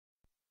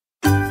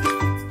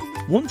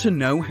Want to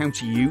know how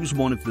to use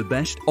one of the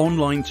best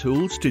online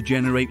tools to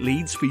generate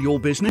leads for your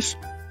business?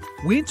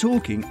 We're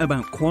talking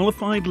about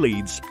qualified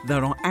leads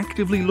that are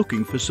actively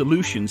looking for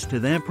solutions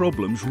to their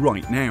problems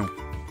right now.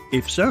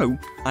 If so,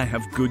 I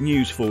have good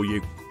news for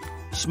you.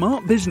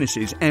 Smart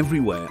businesses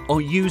everywhere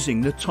are using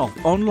the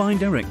top online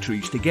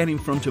directories to get in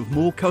front of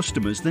more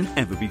customers than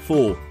ever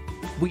before.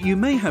 But you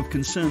may have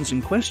concerns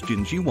and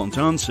questions you want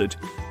answered,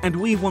 and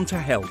we want to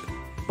help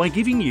by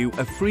giving you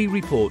a free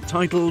report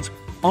titled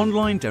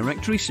Online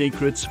Directory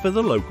Secrets for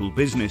the Local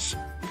Business.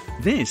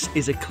 This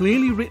is a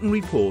clearly written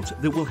report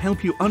that will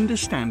help you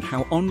understand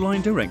how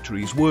online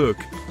directories work,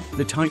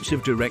 the types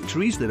of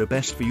directories that are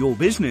best for your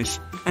business,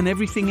 and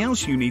everything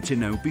else you need to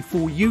know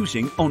before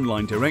using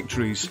online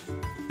directories.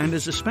 And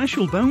as a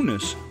special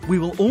bonus, we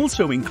will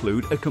also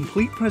include a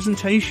complete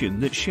presentation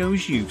that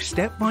shows you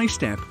step by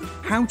step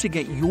how to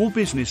get your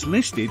business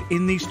listed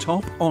in these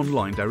top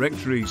online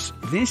directories.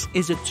 This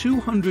is a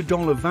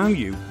 $200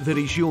 value that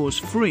is yours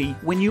free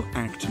when you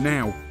act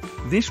now.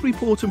 This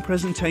report and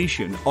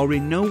presentation are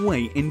in no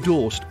way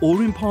endorsed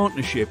or in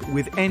partnership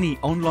with any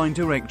online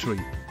directory.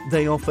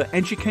 They are for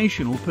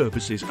educational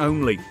purposes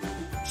only.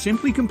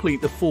 Simply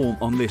complete the form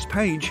on this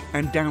page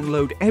and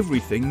download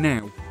everything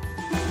now.